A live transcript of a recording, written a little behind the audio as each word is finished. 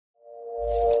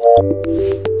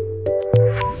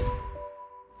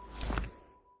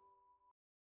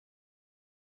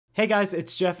Hey guys,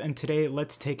 it's Jeff, and today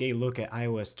let's take a look at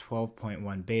iOS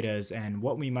 12.1 betas and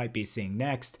what we might be seeing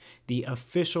next, the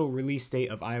official release date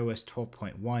of iOS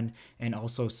 12.1, and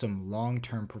also some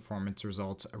long-term performance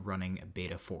results running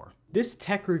beta 4. This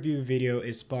tech review video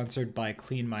is sponsored by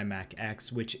Clean My Mac X,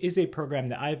 which is a program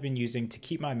that I've been using to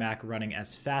keep my Mac running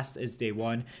as fast as day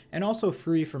one and also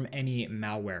free from any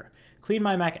malware. Clean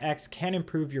My Mac X can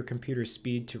improve your computer's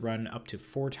speed to run up to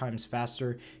 4 times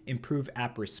faster, improve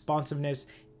app responsiveness,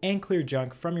 and clear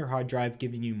junk from your hard drive,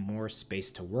 giving you more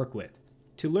space to work with.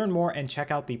 To learn more and check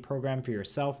out the program for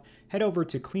yourself, head over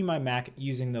to Clean My Mac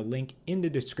using the link in the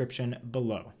description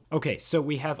below. Okay, so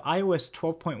we have iOS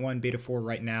 12.1 beta 4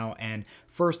 right now, and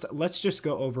first let's just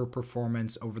go over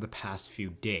performance over the past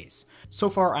few days. So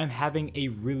far I'm having a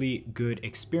really good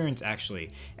experience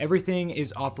actually. Everything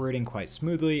is operating quite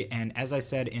smoothly, and as I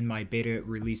said in my beta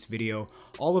release video,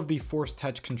 all of the force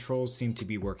touch controls seem to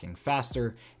be working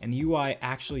faster, and the UI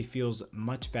actually feels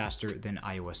much faster than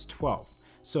iOS 12.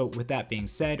 So with that being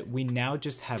said, we now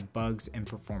just have bugs and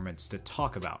performance to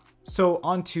talk about. So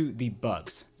onto the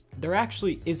bugs. There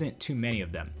actually isn't too many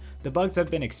of them. The bugs I've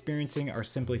been experiencing are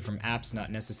simply from apps not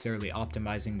necessarily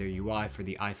optimizing their UI for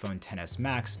the iPhone XS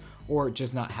Max, or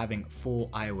just not having full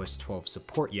iOS 12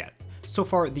 support yet. So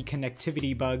far, the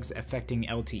connectivity bugs affecting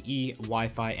LTE,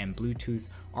 Wi-Fi, and Bluetooth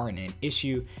aren't an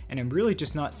issue, and I'm really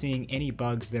just not seeing any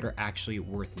bugs that are actually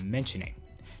worth mentioning.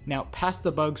 Now, past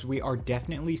the bugs, we are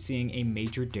definitely seeing a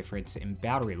major difference in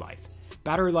battery life.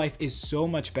 Battery life is so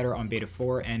much better on beta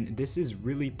 4, and this is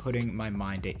really putting my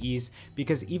mind at ease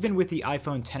because even with the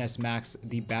iPhone XS Max,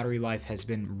 the battery life has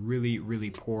been really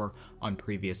poor on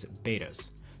previous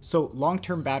betas. So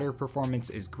long-term battery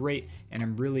performance is great, and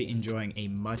I'm really enjoying a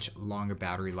much longer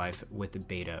battery life with the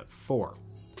beta 4.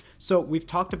 So we've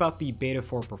talked about the beta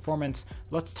 4 performance,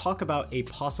 let's talk about a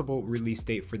possible release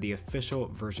date for the official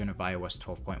version of iOS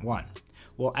 12.1.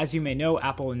 Well, as you may know,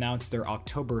 Apple announced their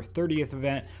October 30th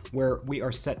event where we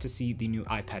are set to see the new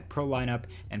iPad Pro lineup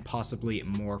and possibly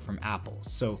more from Apple.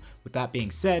 So with that being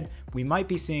said, we might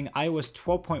be seeing iOS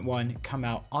 12.1 come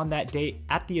out on that date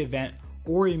at the event,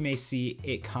 or you may see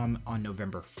it come on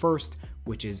November 1st,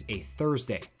 which is a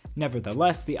Thursday.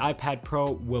 Nevertheless, the iPad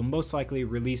Pro will most likely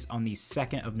release on the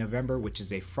 2nd of November, which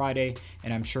is a Friday,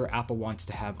 and I'm sure Apple wants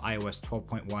to have iOS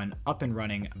 12.1 up and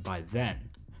running by then.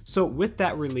 So with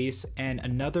that release and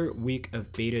another week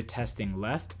of beta testing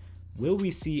left, will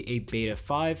we see a beta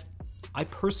 5? I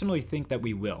personally think that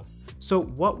we will. So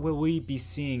what will we be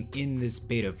seeing in this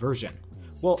beta version?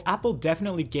 Well, Apple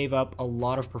definitely gave up a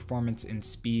lot of performance and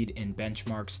speed in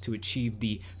benchmarks to achieve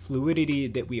the fluidity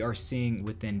that we are seeing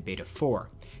within beta 4.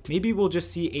 Maybe we'll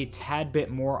just see a tad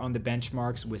bit more on the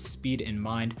benchmarks with speed in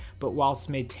mind, but whilst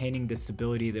maintaining the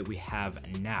stability that we have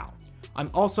now.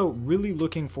 I'm also really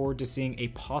looking forward to seeing a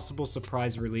possible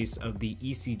surprise release of the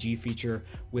ECG feature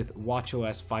with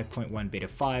watchOS 5.1 beta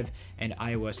 5 and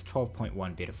iOS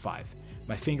 12.1 beta 5.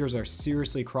 My fingers are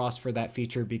seriously crossed for that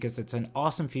feature because it's an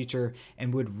awesome feature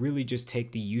and would really just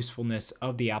take the usefulness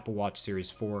of the Apple Watch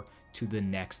Series 4 to the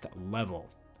next level.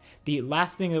 The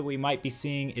last thing that we might be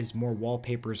seeing is more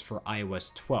wallpapers for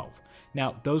iOS 12.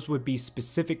 Now, those would be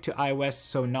specific to iOS,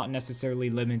 so not necessarily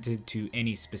limited to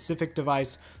any specific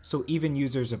device, so even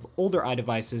users of older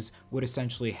iDevices would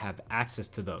essentially have access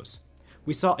to those.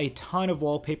 We saw a ton of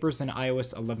wallpapers in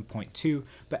iOS 11.2,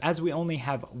 but as we only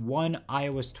have one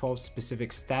iOS 12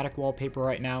 specific static wallpaper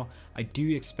right now, I do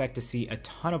expect to see a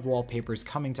ton of wallpapers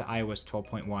coming to iOS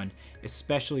 12.1,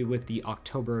 especially with the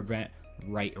October event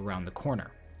right around the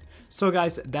corner. So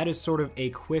guys, that is sort of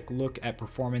a quick look at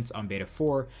performance on beta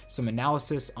 4, some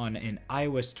analysis on an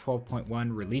iOS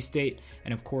 12.1 release date,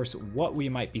 and of course what we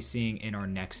might be seeing in our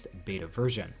next beta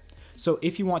version. So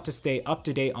if you want to stay up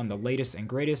to date on the latest and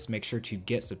greatest, make sure to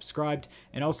get subscribed,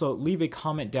 and also leave a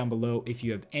comment down below if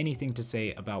you have anything to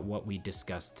say about what we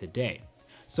discussed today.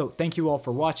 So thank you all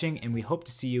for watching, and we hope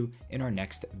to see you in our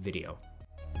next video.